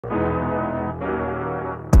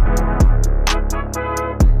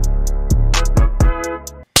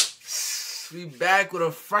We back with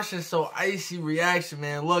a fresh and so icy reaction,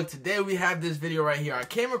 man. Look, today we have this video right here. I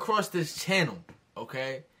came across this channel,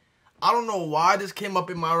 okay? I don't know why this came up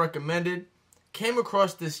in my recommended. Came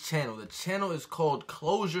across this channel. The channel is called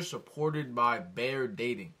Closure, supported by Bear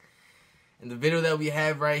Dating. And the video that we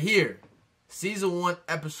have right here, Season 1,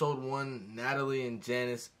 Episode 1, Natalie and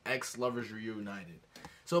Janice, ex-lovers reunited.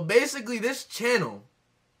 So basically this channel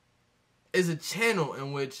is a channel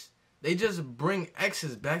in which they just bring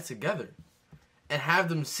exes back together and have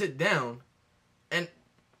them sit down and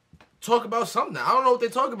talk about something. I don't know what they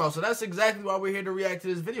talk about, so that's exactly why we're here to react to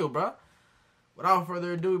this video, bro. Without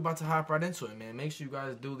further ado, we're about to hop right into it, man. Make sure you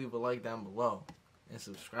guys do leave a like down below and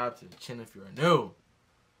subscribe to the channel if you're new.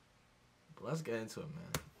 But let's get into it,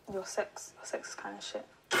 man. Your sex is kind of shit.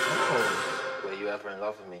 Oh. Were you ever in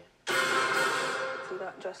love with me? You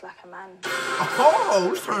don't dress like a man. Oh,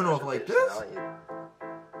 we starting off like this?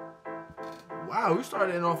 Wow, we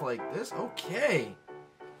started off like this? Okay.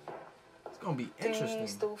 It's going to be interesting. Do you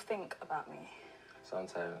still think about me?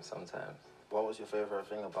 Sometimes. What was your favorite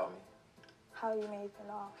thing about me? How you made me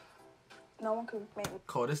laugh. No one could make me...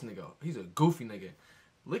 Call this nigga. He's a goofy nigga.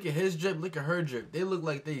 Look at his drip, look at her drip. They look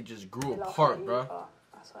like they just grew apart, bro.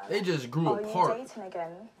 They just grew apart. Are you dating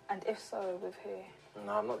again? And if so, with who?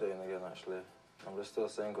 No, I'm not dating again, actually. I'm just still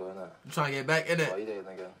single, innit? You trying to get back in it? Are you dating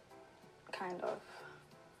again? Kind of.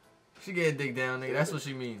 She getting dick down, nigga. That's what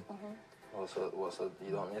she mean. What, so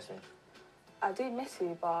you don't miss me? I do miss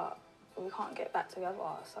you, but we can't get back together,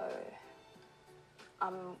 so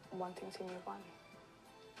I'm wanting to move on.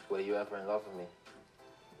 Were you ever in love with me?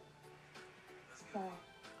 No.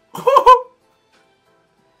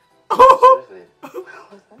 Seriously?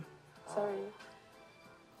 Was it? Sorry.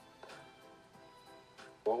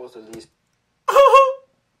 What was the least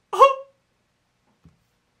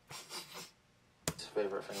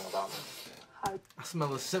favorite thing about me? I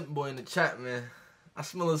smell a simp boy in the chat, man. I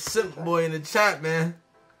smell a simp boy in the chat, man.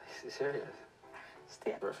 Are you serious?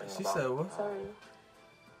 She said what? Sorry.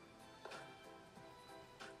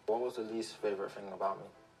 What was the least favorite thing about me?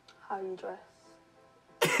 How you dress.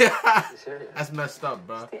 Are you serious? That's messed up,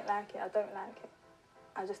 bro. I just didn't like it. I don't like it.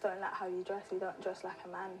 I just don't like how you dress. You don't dress like a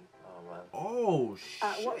man. Oh, man. Oh, shit.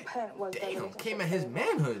 At what point was the relationship came at his over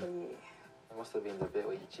manhood. for you? It must have been the bit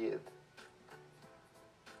where you cheated.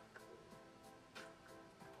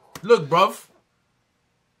 Look, bruv.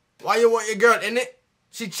 Why you want your girl in it?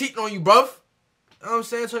 She cheating on you, bruv. You know what I'm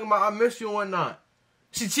saying? Talking about I miss you and whatnot.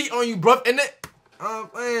 She cheating on you, bruv, in it?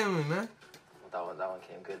 Playing, man. That one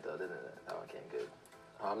came good, though, didn't it? That one came good.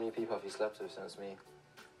 How many people have you slept with since me?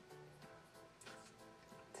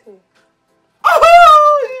 2.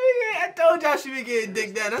 Oh, I told y'all she be getting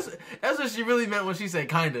dick down. That's what she really meant when she said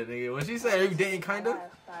kinda, nigga. When she said, are you dating kinda?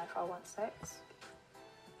 If I want sex,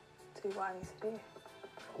 do what I need to do.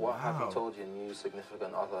 What have you told your new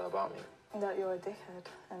significant other about me? That you're a dickhead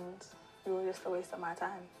and you were just a waste of my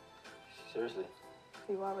time. Seriously?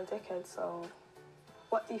 You are a dickhead, so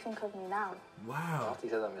what do you think of me now? Wow. After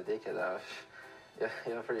you said I'm a dickhead,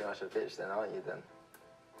 you're pretty much a bitch then, aren't you then?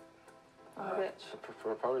 I'm a bitch.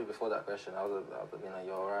 Probably before that question, I would have been like,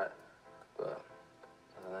 you're alright. But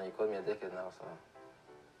I don't know, you called me a dickhead now, so.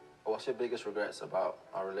 What's your biggest regrets about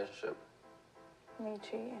our relationship? Me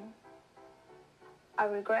cheating. I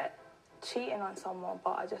regret cheating on someone,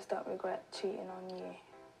 but I just don't regret cheating on you.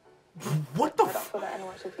 What the I don't feel that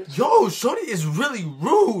anyone should be cheating. Yo, shorty is really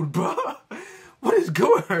rude, bro. What is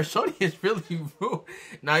going with her? Shorty is really rude.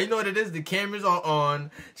 Now, you know what it is? The cameras are on.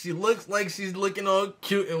 She looks like she's looking all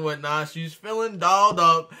cute and whatnot. She's feeling dolled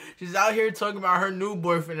up. She's out here talking about her new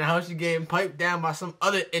boyfriend and how she's getting piped down by some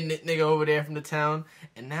other idiot nigga over there from the town.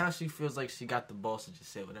 And now she feels like she got the balls to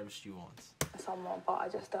just say whatever she wants. Someone, but I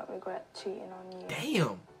just don't regret cheating on you.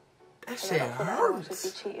 Damn. That shit I don't feel that anyone hurts.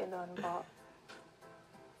 should be cheated on, but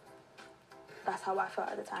that's how I felt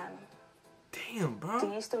at the time. Damn, bro. Do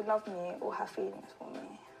you still love me or have feelings for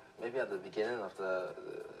me? Maybe at the beginning of the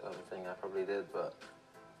thing I probably did, but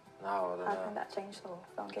now I don't know. How can that change though?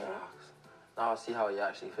 Don't get it. Now I see how you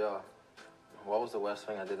actually feel. What was the worst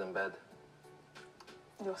thing I did in bed?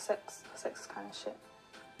 Your sex is kind of shit.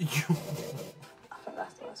 I think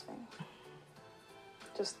that's the worst thing.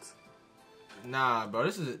 Just Nah, bro.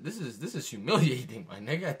 This is humiliating, my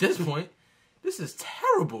nigga. At this point, this is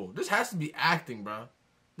terrible. This has to be acting, bro.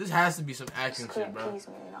 This has to be some acting shit, bro. Please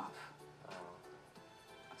me enough.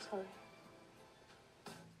 Sorry.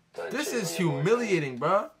 This is humiliating,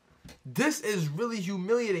 bro. This is really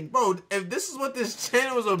humiliating, bro. If this is what this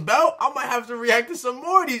channel is about, I might have to react to some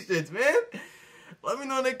more of these shits, man. Let me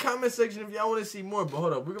know in the comment section if y'all want to see more. But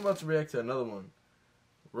hold up, we're about to react to another one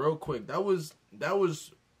real quick. That was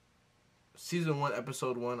season 1,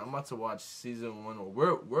 episode 1. I'm about to watch season 1, or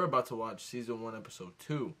we're about to watch season 1, episode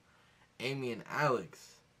 2. Amy and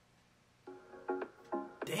Alex.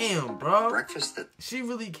 Damn, bro. Breakfast that She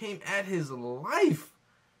really came at his life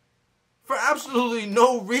for absolutely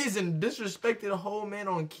no reason. Disrespected a whole man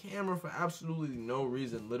on camera for absolutely no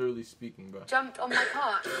reason, literally speaking, bro. Jumped on my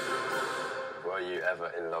car. Were you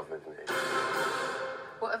ever in love with me?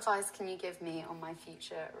 What advice can you give me on my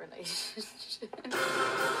future relationship?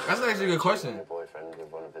 That's actually a good question. Your boyfriend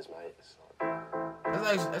with one of his mates.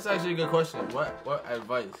 That's actually a good question. What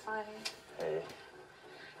advice? Hey.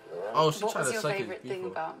 You alright? Oh, she What tried was to your suck his favourite thing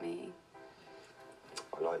beef. about me?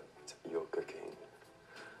 I liked your cooking.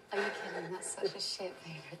 Are you kidding? That's such a shit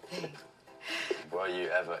favourite thing. Were you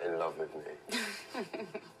ever in love with me?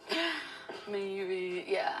 Maybe,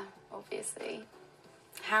 yeah, obviously.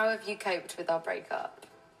 How have you coped with our breakup?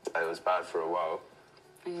 It was bad for a while.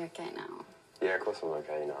 Are you okay now? Yeah, of course I'm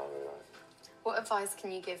okay now. What advice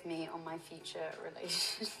can you give me on my future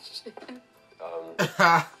relationship?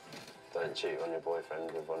 Don't cheat on your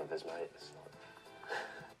boyfriend with one of his mates.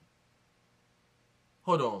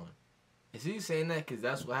 Hold on. Is he saying that because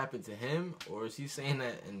that's what happened to him, or is he saying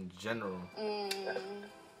that in general? Yeah.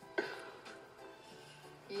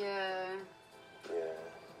 Yeah,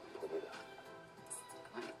 probably that.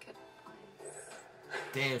 Quite good advice.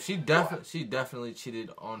 Damn, she definitely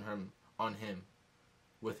cheated on him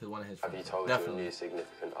with one of his friends. Have you told definitely. your new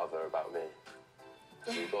significant other about me?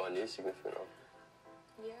 Have you got a new significant other?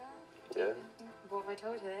 Yeah. Yeah? What have I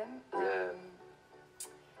told him? Yeah.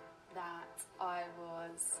 That I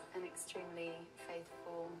was an extremely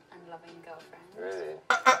faithful and loving girlfriend. Really?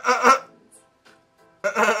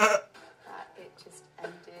 That it just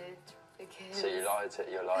ended because... So you're lying to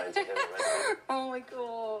him already? Oh my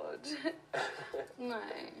god. No.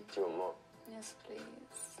 Do you want more? Yes, please.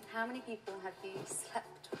 How many people have you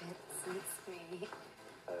slept with since me?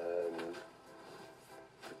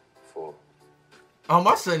 4. Oh,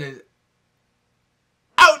 my son is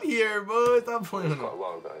out here, bro. Stop playing It was with him. quite a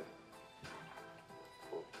while ago.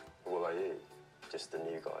 4. What about you? Just the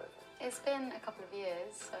new guy? It's been a couple of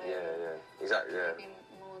years, so... Yeah. Exactly, yeah. Maybe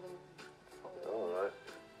more than 4. Oh, right.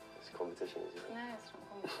 It's a competition, isn't it? No, it's not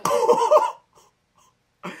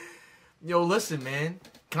competition. Yo, listen, man.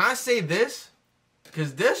 Can I say this?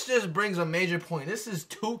 Because this just brings a major point. This is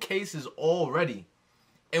 2 cases already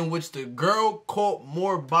in which the girl caught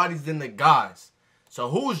more bodies than the guys. So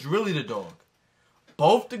who's really the dog?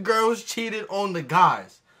 Both the girls cheated on the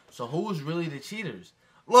guys. So who's really the cheaters?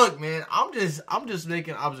 Look, man, I'm just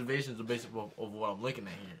making observations based off of what I'm looking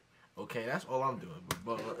at here. Okay, that's all I'm doing.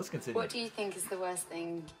 But let's continue. What do you think is the worst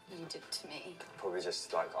thing you did to me? Probably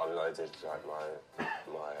just like unloaded like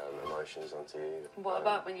my emotions onto you. What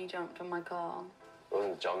about when you jumped on my car? I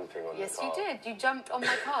wasn't jumping on Yes, the car. you did. You jumped on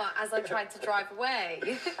my car as I tried to drive away.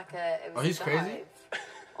 It was he's a crazy? dive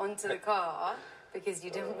onto the car because you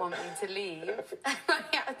didn't want me to leave. And I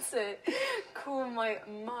had to call my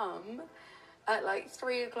mum at like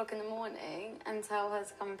 3 o'clock in the morning and tell her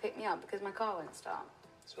to come and pick me up because my car won't start.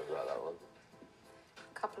 So about that one.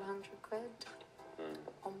 A couple $100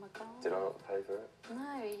 on my car. Did I not pay for it?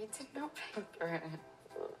 No, you did not pay for it.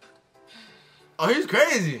 Oh, he's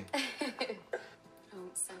crazy.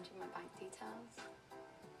 I'll send you my bank details.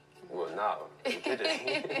 What, now? Are you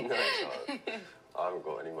kidding? No, it's not. I haven't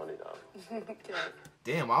got any money now. Okay.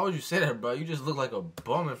 Damn, why would you say that, bro? You just look like a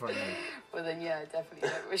bum in front of me. Well then, yeah, I definitely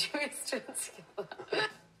don't wish we were still together.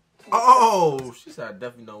 Oh, she said I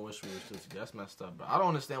definitely don't wish we were still together. That's messed up, bro. I don't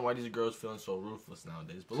understand why these girls feeling so ruthless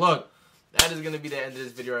nowadays. But look, that is going to be the end of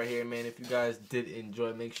this video right here, man. If you guys did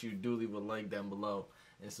enjoy, make sure you do leave a like down below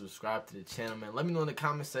and subscribe to the channel, man. Let me know in the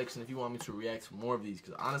comment section if you want me to react to more of these,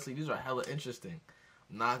 because honestly, these are hella interesting.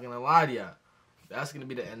 I'm not going to lie to y'all. That's going to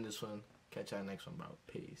be the end of this one. Catch y'all next one, bro.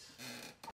 Peace.